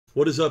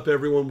What is up,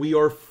 everyone? We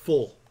are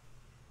full.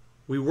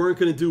 We weren't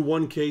going to do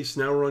one case.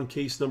 Now we're on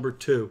case number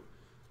 2.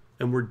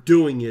 And we're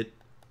doing it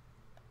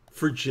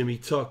for Jimmy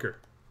Tucker.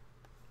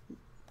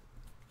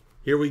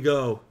 Here we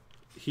go.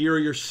 Here are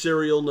your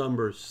serial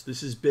numbers.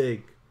 This is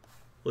big.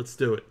 Let's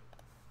do it.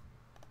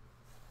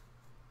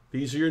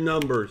 These are your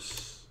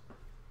numbers.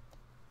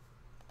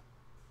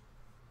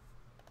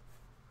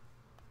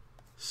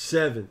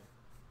 7,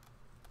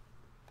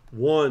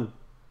 1,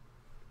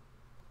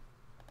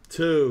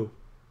 2,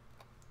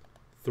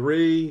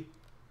 3,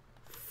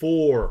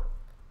 4,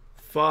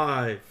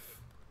 5,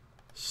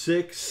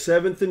 6,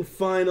 7th and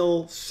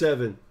final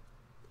 7.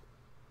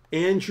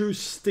 Andrew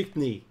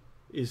Stickney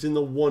is in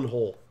the 1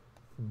 hole.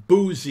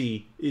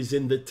 Boozy is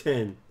in the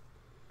 10.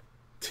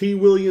 T.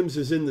 Williams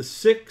is in the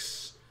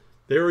 6.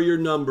 There are your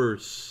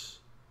numbers.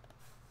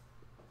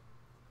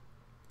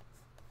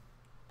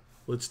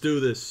 Let's do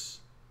this,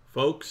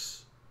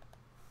 folks.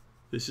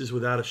 This is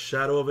without a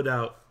shadow of a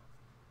doubt.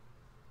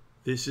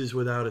 This is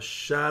without a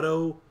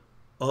shadow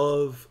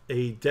of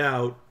a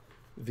doubt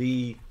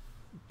the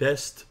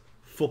best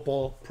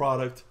football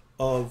product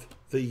of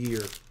the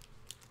year.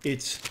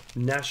 It's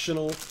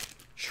National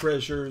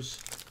Treasures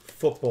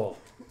football.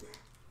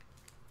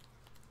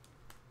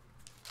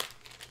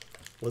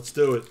 Let's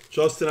do it.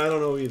 Justin, I don't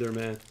know either,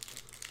 man.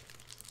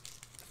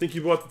 I think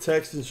you bought the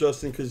Texans,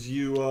 Justin, because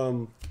you,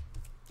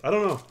 I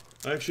don't know.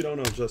 I actually don't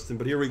know, Justin,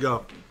 but here we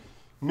go.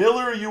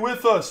 Miller, are you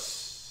with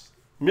us?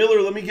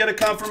 Miller, let me get a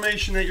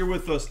confirmation that you're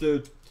with us,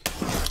 dude.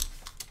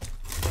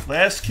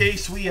 Last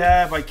case we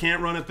have. I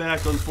can't run it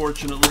back,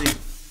 unfortunately.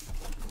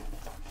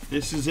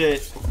 This is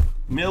it.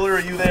 Miller, are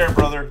you there,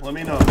 brother? Let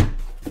me know.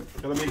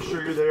 Gotta make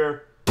sure you're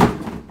there.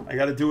 I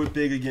gotta do it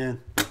big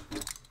again.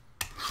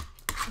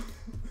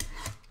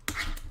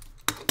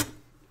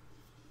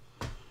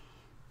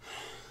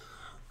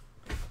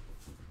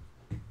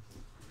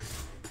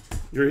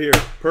 You're here.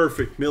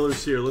 Perfect.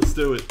 Miller's here. Let's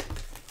do it.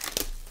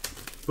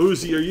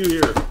 Boozy, are you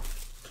here?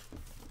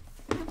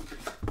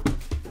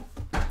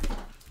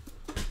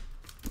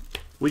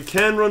 We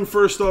can run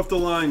first off the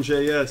line,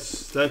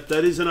 JS.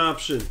 That is an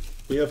option.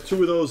 We have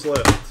 2 of those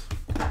left.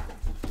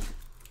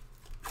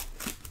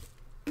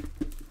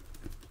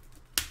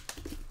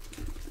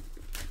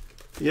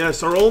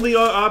 Yes, our only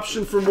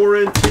option for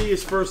more NT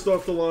is first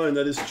off the line.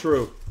 That is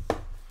true.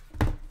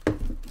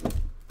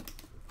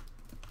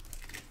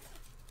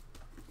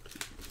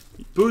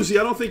 Boozy,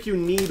 I don't think you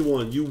need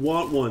one. You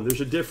want one.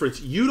 There's a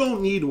difference. You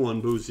don't need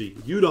one, Boozy.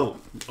 You don't.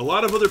 A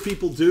lot of other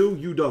people do.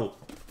 You don't.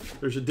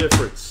 There's a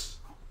difference.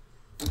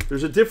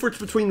 There's a difference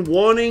between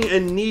wanting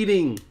and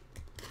needing.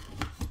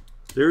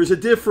 There is a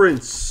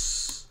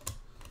difference.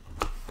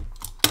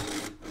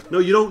 No,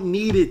 you don't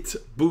need it,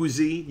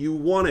 Boozy. You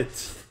want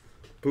it,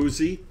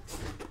 Boozy.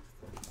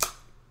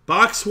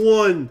 Box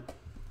 1.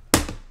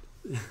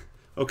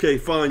 Okay,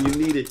 fine. You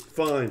need it.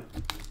 Fine.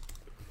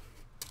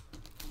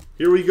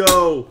 Here we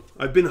go.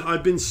 I've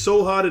been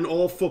so hot in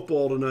all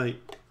football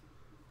tonight.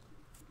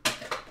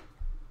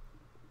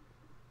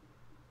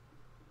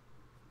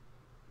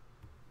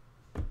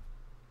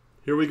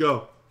 Here we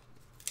go.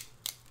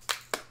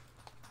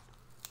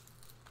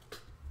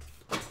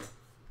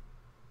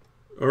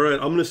 All right, I'm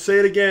going to say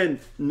it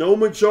again. No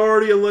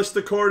majority unless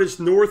the card is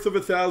north of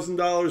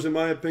 $1,000 in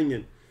my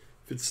opinion.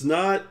 If it's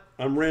not,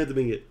 I'm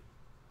randoming it.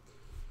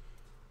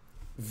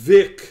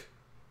 Vic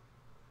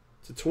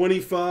to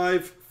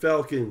 25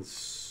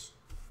 Falcons.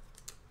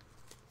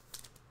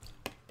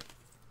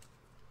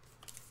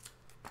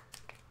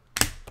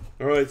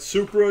 All right,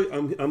 Supra,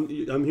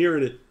 I'm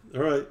hearing it.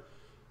 All right.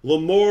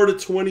 Lamar to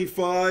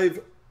 25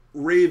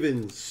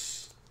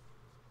 Ravens.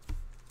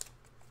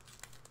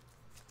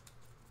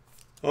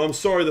 Oh, I'm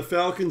sorry, the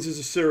Falcons is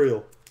a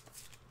serial.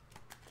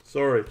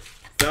 Sorry.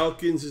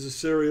 Falcons is a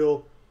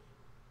serial.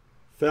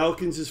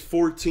 Falcons is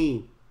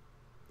 14.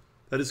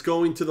 That is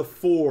going to the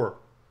 4.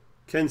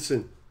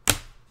 Kenson.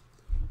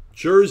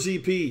 Jersey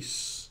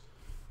piece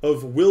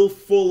of Will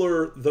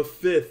Fuller the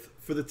 5th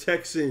for the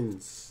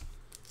Texans.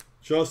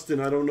 Justin,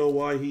 I don't know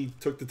why he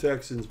took the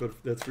Texans,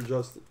 but that's for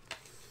Justin.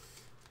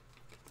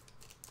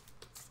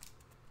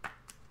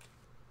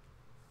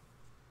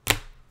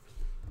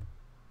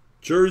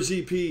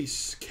 Jersey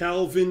piece,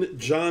 Calvin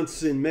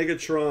Johnson,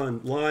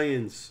 Megatron,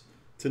 Lions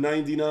to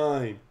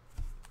 99.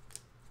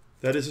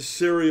 That is a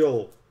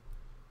serial.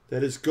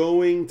 That is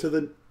going to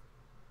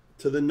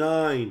the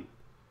 9.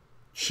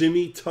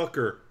 Jimmy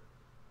Tucker.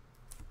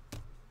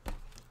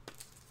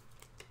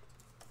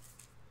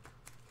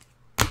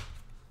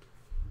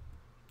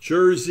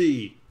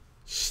 Jersey,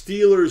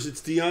 Steelers,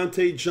 it's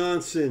Deontay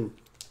Johnson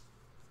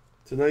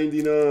to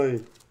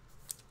 99.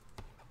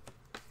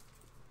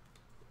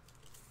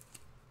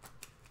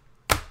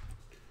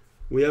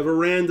 We have a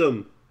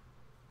random.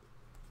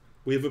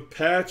 We have a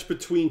patch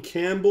between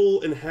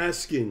Campbell and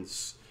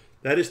Haskins.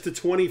 That is to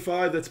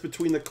 25. That's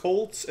between the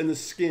Colts and the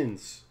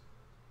Skins.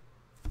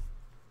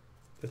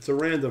 That's a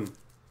random.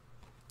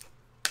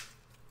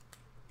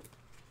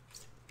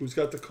 Who's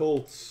got the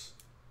Colts?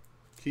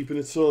 Keeping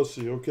it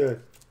saucy. Okay.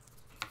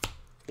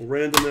 We'll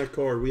random that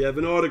card. We have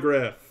an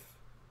autograph.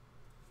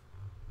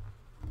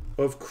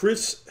 of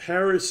Chris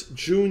Harris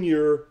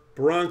Jr.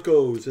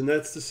 Broncos, and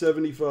that's the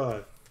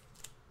 75.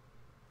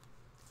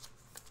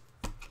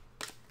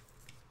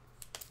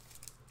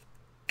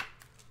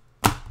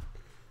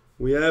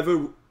 We have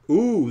a,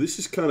 ooh, this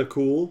is kind of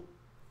cool.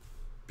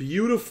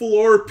 Beautiful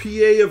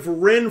RPA of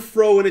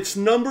Renfro, and it's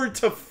numbered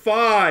to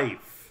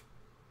 5.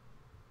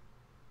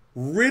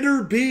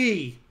 Ritter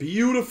B,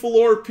 beautiful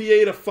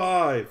RPA to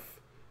 5.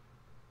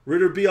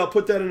 Ritter B, I'll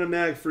put that in a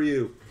mag for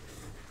you.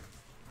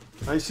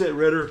 I said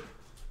Ritter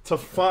to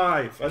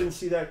 5. I didn't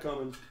see that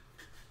coming.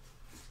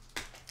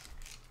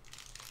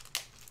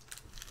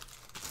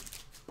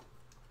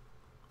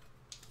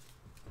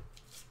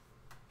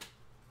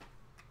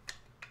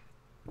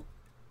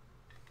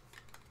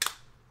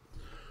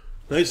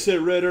 Nice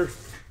hit, Ritter.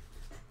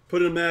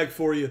 Put in a mag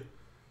for you.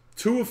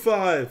 2 of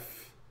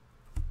 5.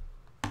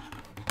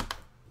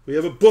 We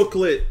have a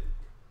booklet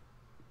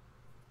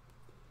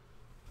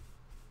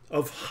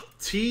of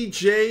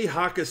TJ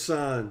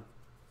Hakasan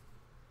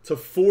to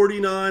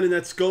 49, and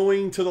that's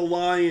going to the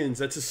Lions.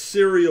 That's a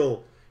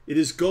serial. It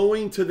is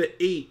going to the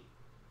 8.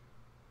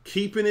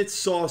 Keeping it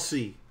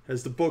saucy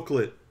has the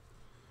booklet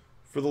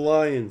for the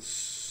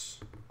Lions.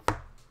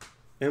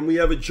 And we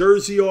have a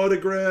jersey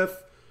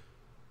autograph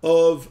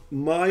of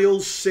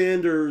Miles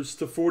Sanders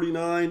to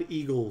 49,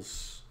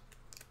 Eagles.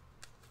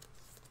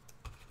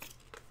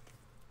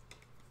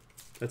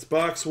 That's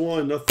box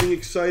 1. Nothing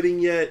exciting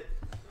yet.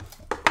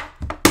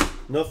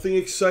 Nothing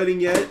exciting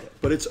yet,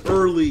 but it's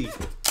early.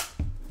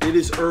 It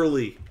is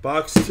early.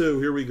 Box 2.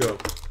 Here we go.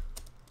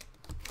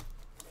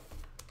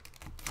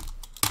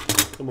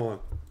 Come on.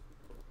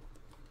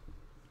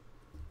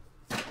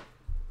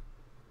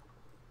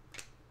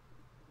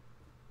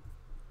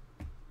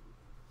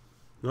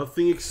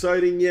 Nothing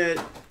exciting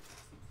yet.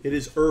 It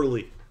is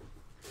early.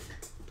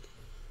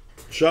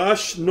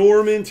 Josh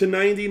Norman to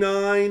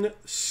 99,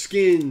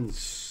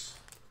 Skins.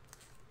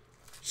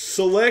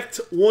 Select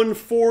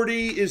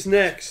 140 is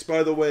next,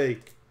 by the way.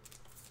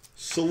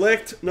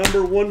 Select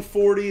number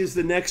 140 is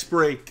the next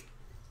break.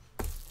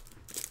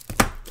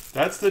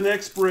 That's the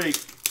next break.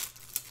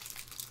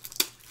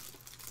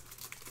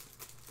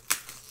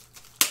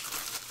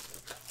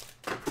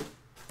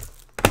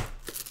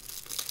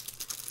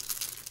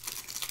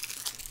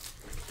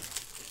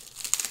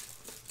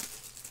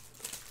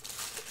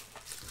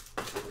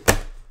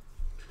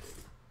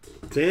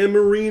 Dan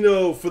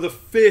Marino for the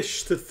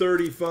Fish to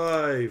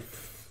 35.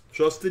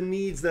 Justin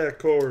needs that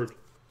card.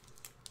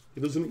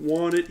 He doesn't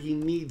want it, he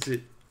needs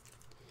it.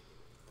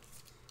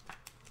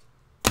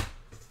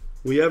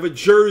 We have a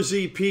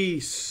jersey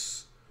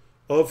piece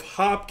of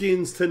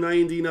Hopkins to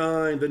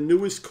 99, the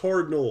newest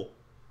Cardinal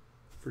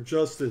for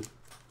Justin.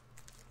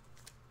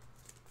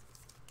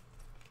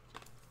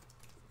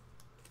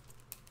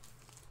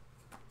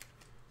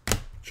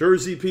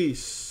 Jersey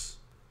piece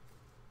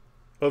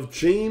of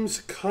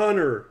James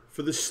Conner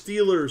for the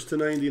Steelers to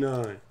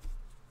 99.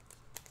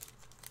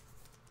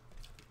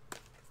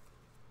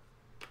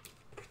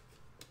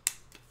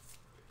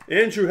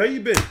 Andrew, how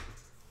you been?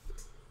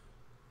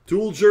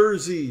 Dual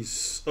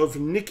jerseys of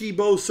Nicky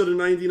Bosa to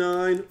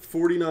 99,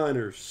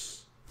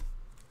 49ers.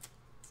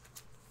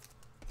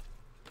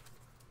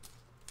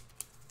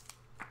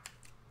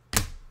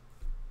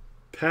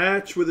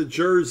 Patch with a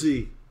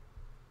jersey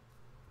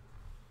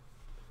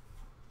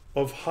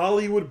of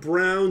Hollywood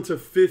Brown to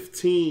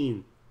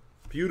 15.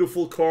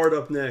 Beautiful card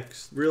up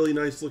next. Really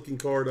nice looking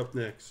card up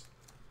next.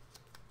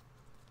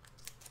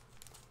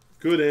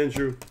 Good,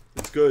 Andrew.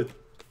 It's good.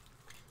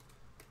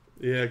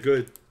 Yeah,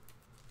 good.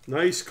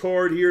 Nice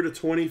card here to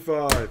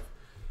 25.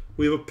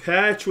 We have a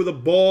patch with a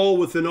ball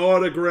with an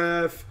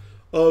autograph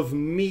of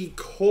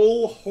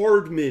Mecole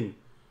Hardman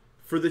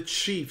for the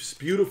Chiefs.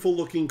 Beautiful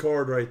looking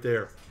card right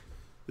there.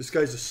 This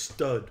guy's a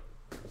stud.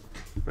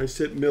 Nice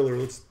hit, Miller.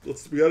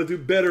 We got to do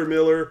better,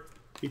 Miller.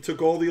 He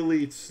took all the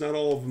elites, not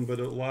all of them, but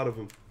a lot of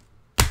them.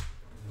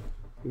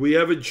 We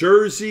have a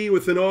jersey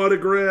with an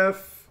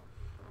autograph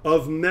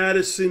of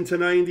Madison to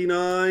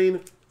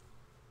 99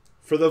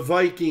 for the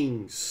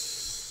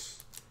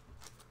Vikings.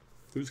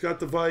 Who's got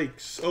the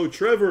Vikes? Oh,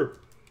 Trevor.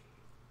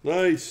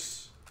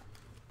 Nice.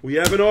 We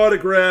have an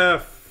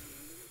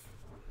autograph.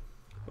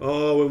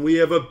 Oh, and we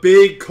have a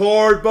big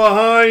card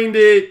behind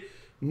it.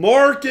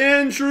 Mark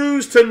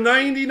Andrews to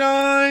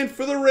 99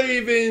 for the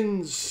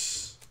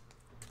Ravens.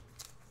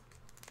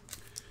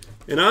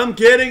 And I'm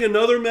getting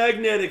another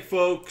magnetic,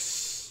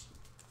 folks.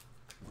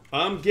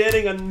 I'm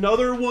getting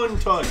another one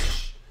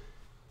touch.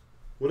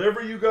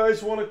 Whatever you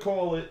guys want to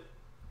call it.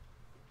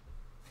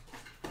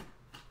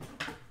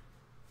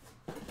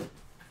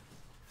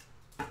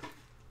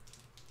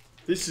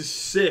 This is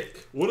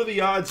sick. What are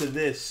the odds of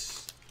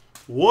this?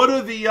 What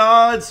are the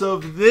odds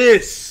of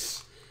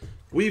this?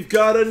 We've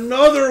got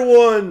another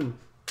one.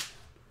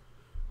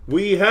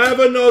 We have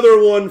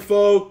another one,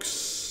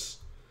 folks.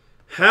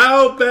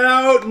 How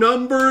about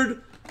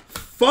numbered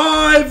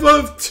 5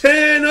 of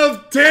 10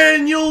 of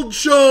Daniel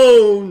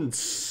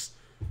Jones?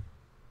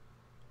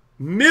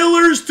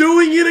 Miller's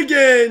doing it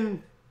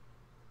again.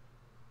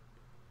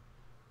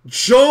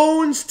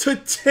 Jones to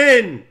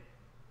 10.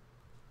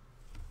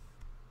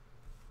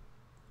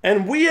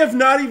 And we have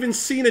not even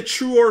seen a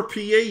true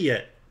RPA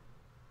yet.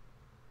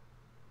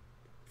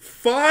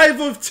 5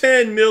 of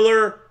 10,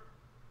 Miller.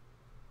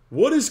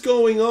 What is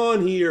going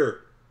on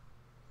here?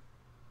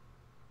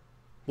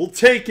 We'll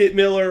take it,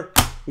 Miller.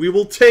 We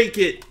will take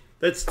it.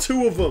 That's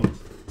 2 of them.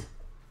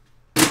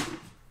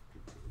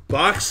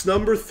 Box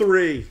number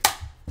 3.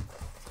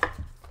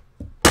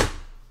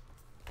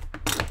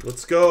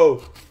 Let's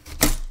go.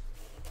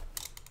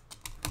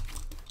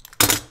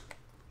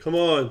 Come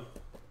on.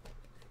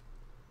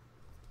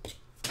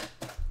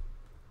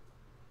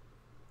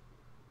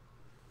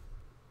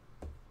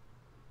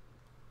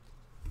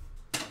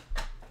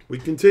 We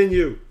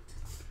continue.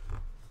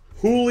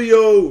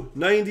 Julio,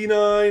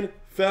 99,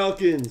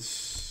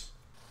 Falcons.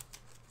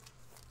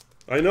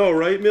 I know,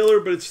 right, Miller?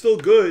 But it's still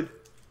good.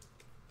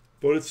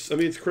 But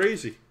it's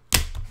crazy.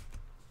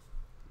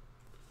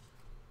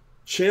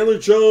 Chandler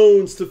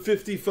Jones to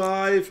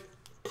 55,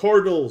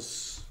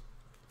 Cardinals.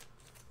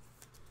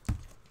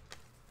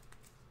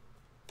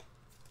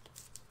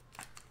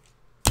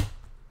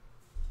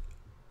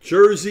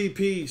 Jersey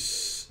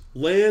piece,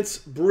 Lance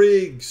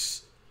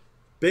Briggs,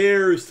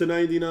 Bears to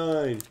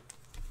 99.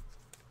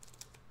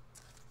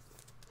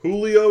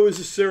 Julio is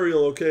a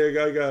serial. Okay,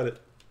 I got it.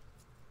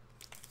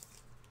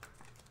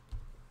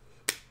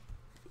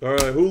 All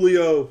right,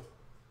 Julio,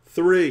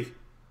 3.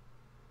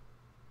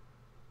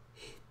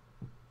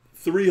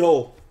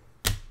 3-hole.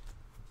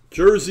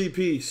 Jersey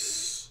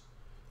piece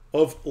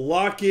of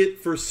Lockett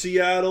for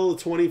Seattle,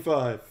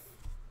 25.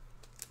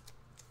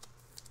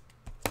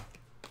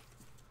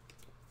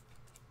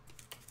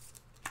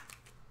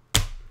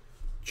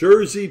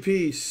 Jersey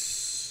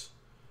piece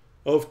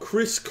of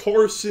Chris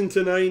Carson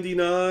to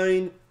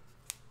 99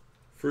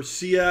 for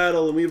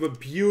Seattle. And we have a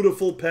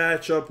beautiful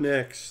patch up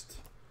next.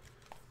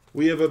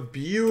 We have a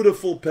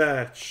beautiful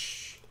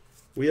patch.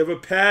 We have a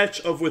patch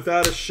of,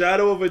 without a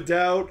shadow of a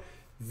doubt,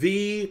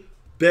 the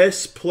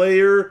best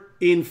player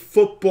in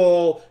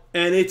football.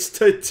 And it's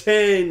to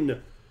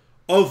 10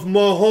 of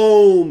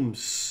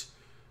Mahomes.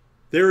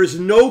 There is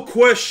no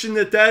question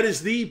that that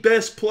is the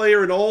best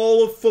player in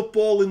all of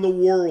football in the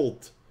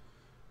world.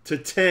 To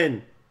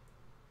 10.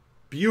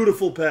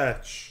 Beautiful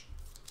patch.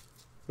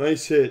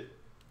 Nice hit.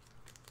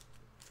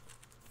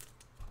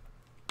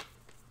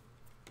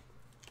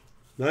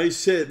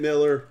 Nice hit,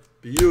 Miller.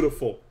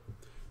 Beautiful.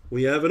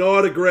 We have an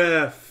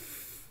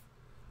autograph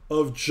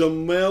of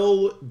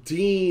Jamel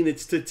Dean.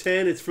 It's to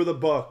 10. It's for the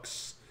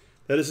Bucks.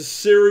 That is a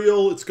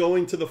serial. It's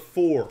going to the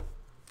 4.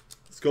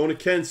 It's going to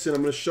Kenson.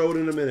 I'm going to show it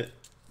in a minute.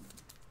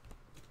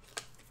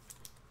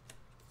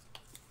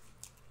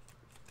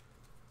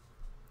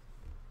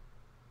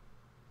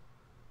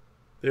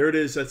 There it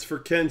is. That's for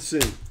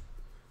Kenson.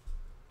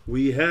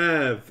 We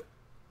have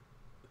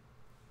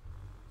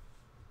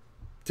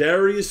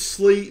Darius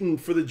Slayton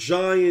for the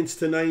Giants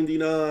to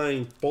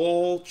 99.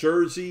 Ball,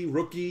 jersey,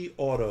 rookie,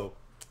 auto.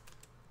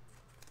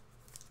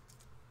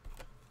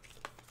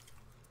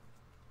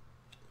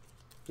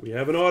 We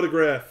have an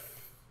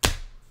autograph.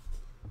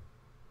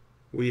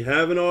 We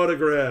have an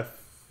autograph.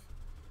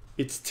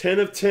 It's 10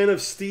 of 10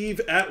 of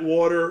Steve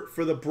Atwater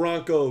for the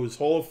Broncos.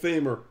 Hall of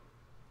Famer.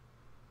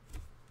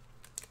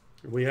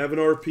 We have an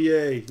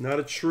RPA.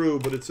 Not a true,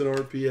 but it's an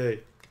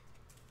RPA.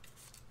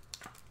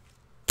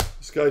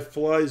 This guy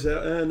flies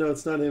out. No,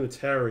 it's not him. It's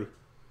Harry.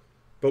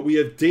 But we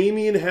have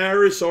Damian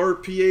Harris,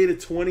 RPA to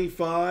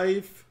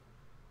 25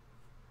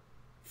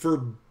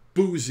 for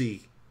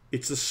Boozy.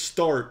 It's a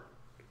start.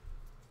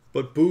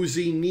 But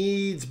Boozy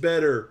needs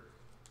better.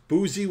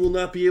 Boozy will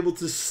not be able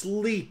to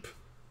sleep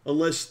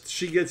unless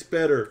she gets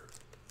better.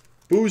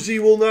 Boozy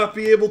will not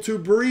be able to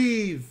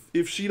breathe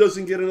if she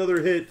doesn't get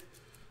another hit.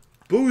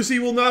 Boozy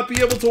will not be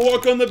able to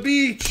walk on the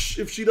beach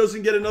if she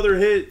doesn't get another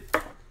hit.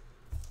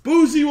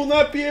 Boozy will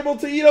not be able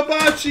to eat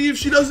hibachi if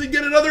she doesn't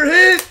get another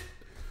hit.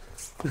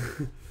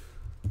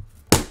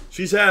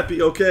 She's happy.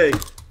 Okay.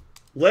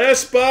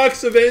 Last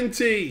box of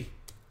NT.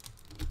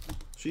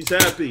 She's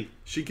happy.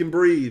 She can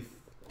breathe.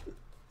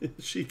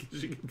 she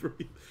can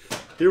breathe.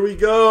 Here we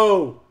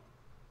go.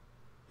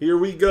 Here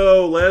we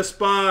go. Last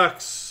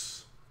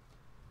box.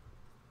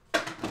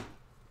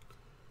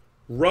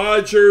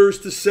 Rodgers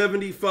to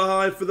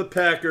 75 for the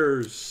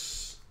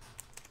Packers.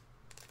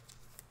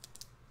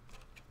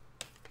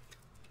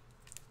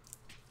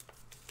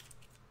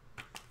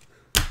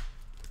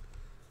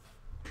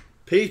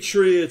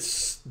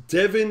 Patriots,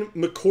 Devin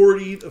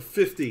McCourty to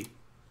 50.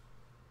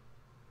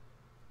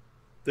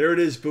 There it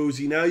is,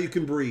 Boozy. Now you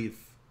can breathe.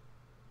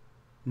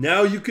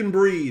 Now you can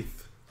breathe.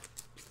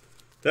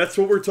 That's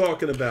what we're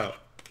talking about.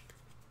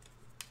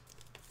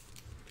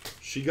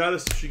 She got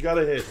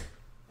a hit.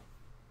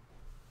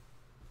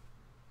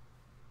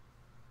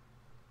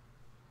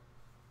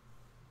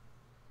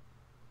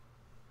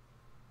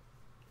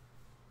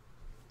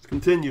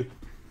 Continue.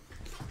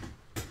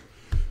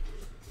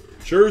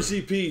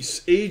 Jersey piece.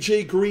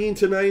 AJ Green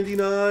to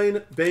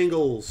 99.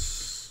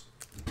 Bengals.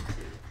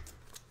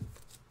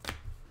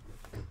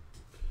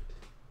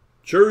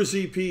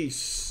 Jersey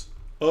piece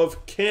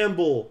of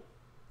Campbell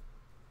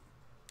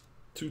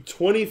to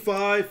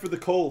 25 for the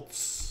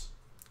Colts.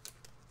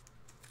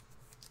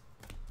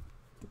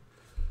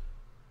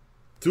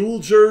 Dual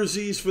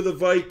jerseys for the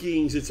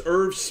Vikings. It's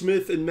Irv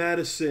Smith and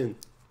Madison.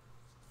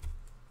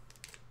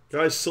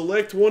 Guys,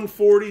 select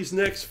 140s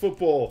next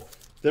football.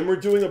 Then we're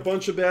doing a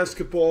bunch of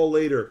basketball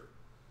later.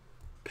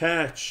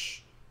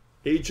 Patch.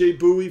 AJ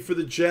Bowie for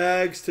the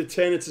Jags to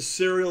 10. It's a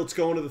serial. It's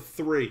going to the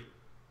 3.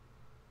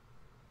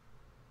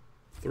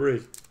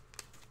 3.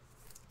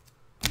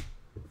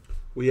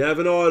 We have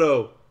an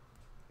auto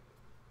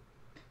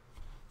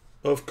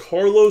of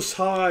Carlos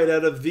Hyde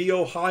out of The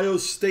Ohio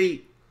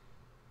State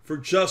for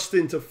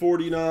Justin to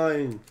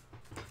 49.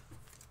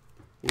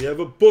 We have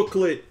a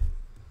booklet.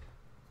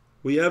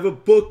 We have a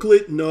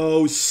booklet.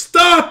 No,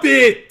 stop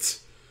it!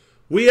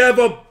 We have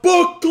a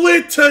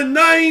booklet to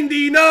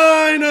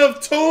 99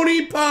 of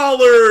Tony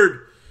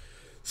Pollard.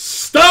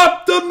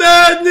 Stop the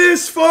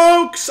madness,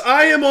 folks.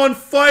 I am on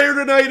fire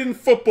tonight in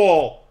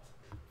football.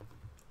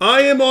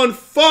 I am on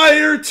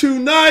fire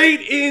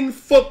tonight in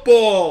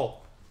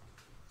football.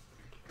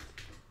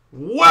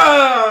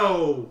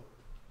 Wow!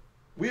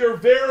 We are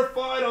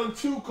verified on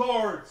 2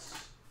 cards.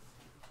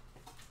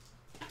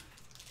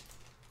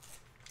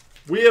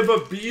 We have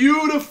a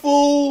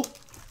beautiful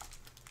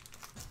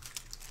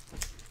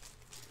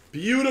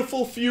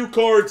few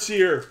cards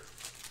here.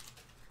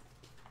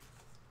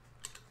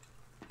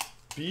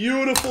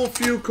 Beautiful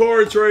few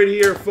cards right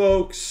here,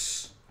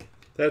 folks.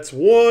 That's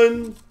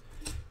 1.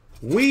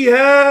 We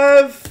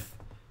have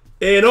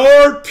an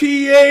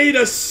RPA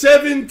to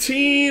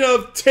 17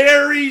 of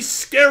Terry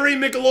Scary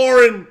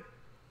McLaurin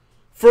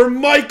for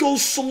Michael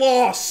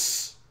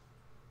Schloss.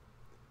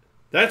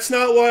 That's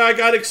not why I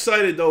got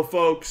excited, though,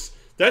 folks.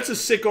 That's a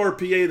sick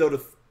RPA, though,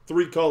 to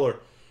 3 color.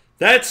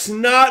 That's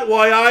not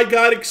why I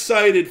got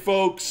excited,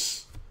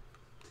 folks.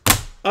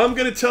 I'm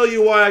going to tell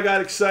you why I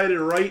got excited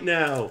right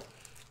now.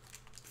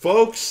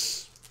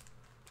 Folks,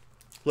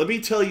 let me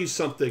tell you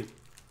something.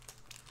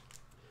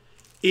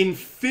 In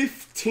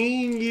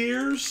 15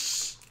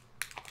 years,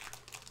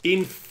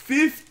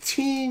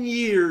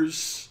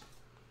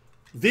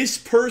 this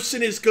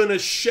person is going to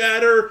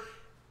shatter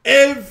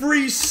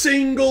every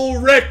single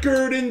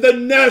record in the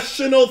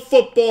National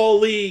Football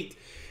League.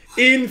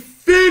 In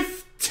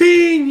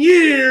 15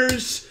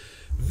 years,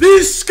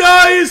 this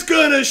guy is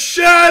going to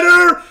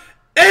shatter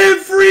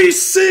every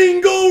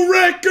single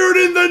record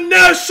in the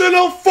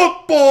National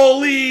Football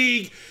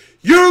League.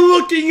 You're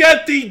looking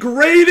at the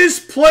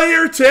greatest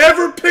player to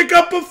ever pick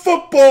up a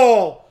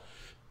football.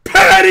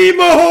 Patty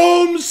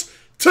Mahomes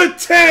to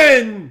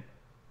 10.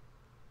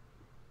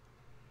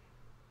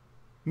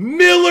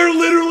 Miller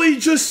literally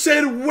just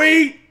said,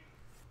 wait.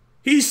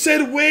 He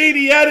said, wait.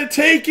 He had to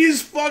take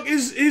his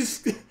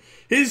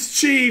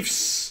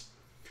Chiefs.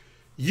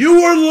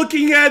 You are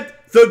looking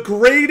at the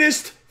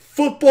greatest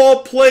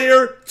football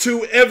player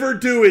to ever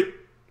do it.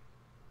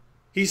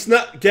 He's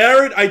not,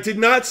 Garrett, I did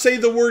not say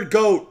the word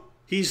GOAT.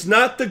 He's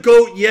not the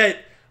GOAT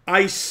yet.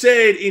 I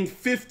said in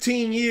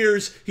 15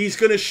 years, he's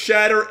going to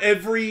shatter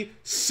every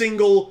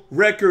single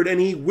record, and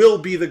he will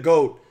be the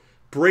GOAT.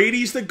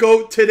 Brady's the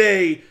GOAT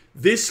today.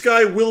 This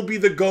guy will be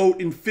the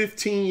GOAT in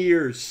 15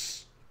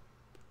 years.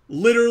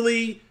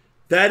 Literally,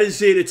 that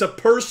is it. It's a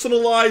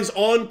personalized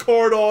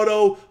on-card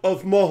auto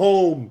of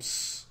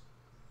Mahomes.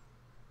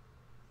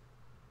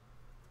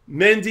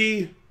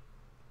 Mendy.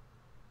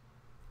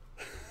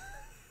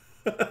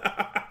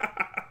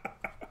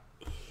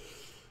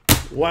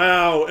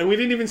 Wow, and we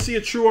didn't even see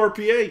a true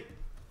RPA.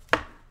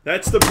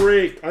 That's the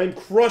break. I'm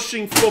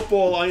crushing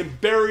football. I am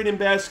buried in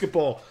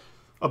basketball.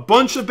 A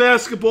bunch of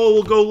basketball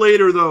will go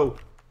later, though.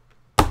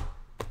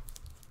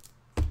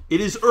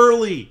 It is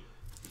early.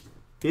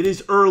 It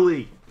is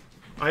early.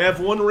 I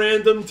have one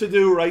random to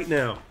do right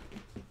now.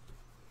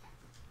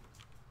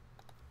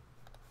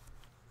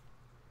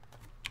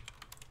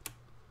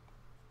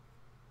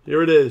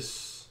 Here it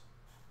is.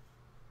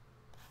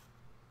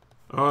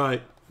 All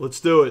right, let's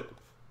do it.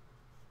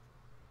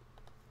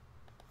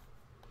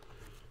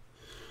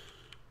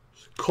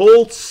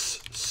 Colts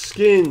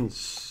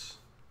Skins.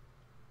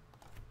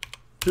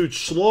 Dude,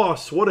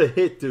 Schloss, what a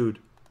hit, dude.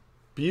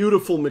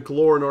 Beautiful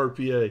McLaurin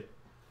RPA.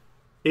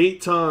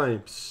 8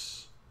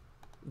 times.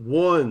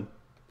 1.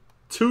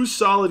 2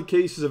 solid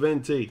cases of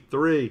NT.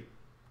 3,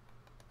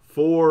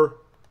 4,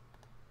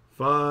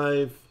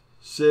 5,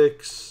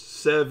 6,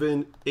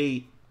 7,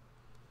 8.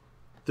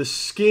 The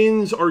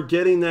Skins are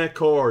getting that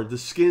card. The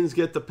Skins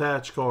get the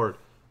patch card.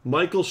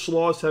 Michael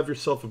Schloss, have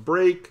yourself a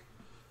break.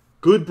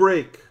 Good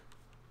break.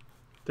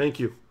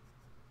 Thank you.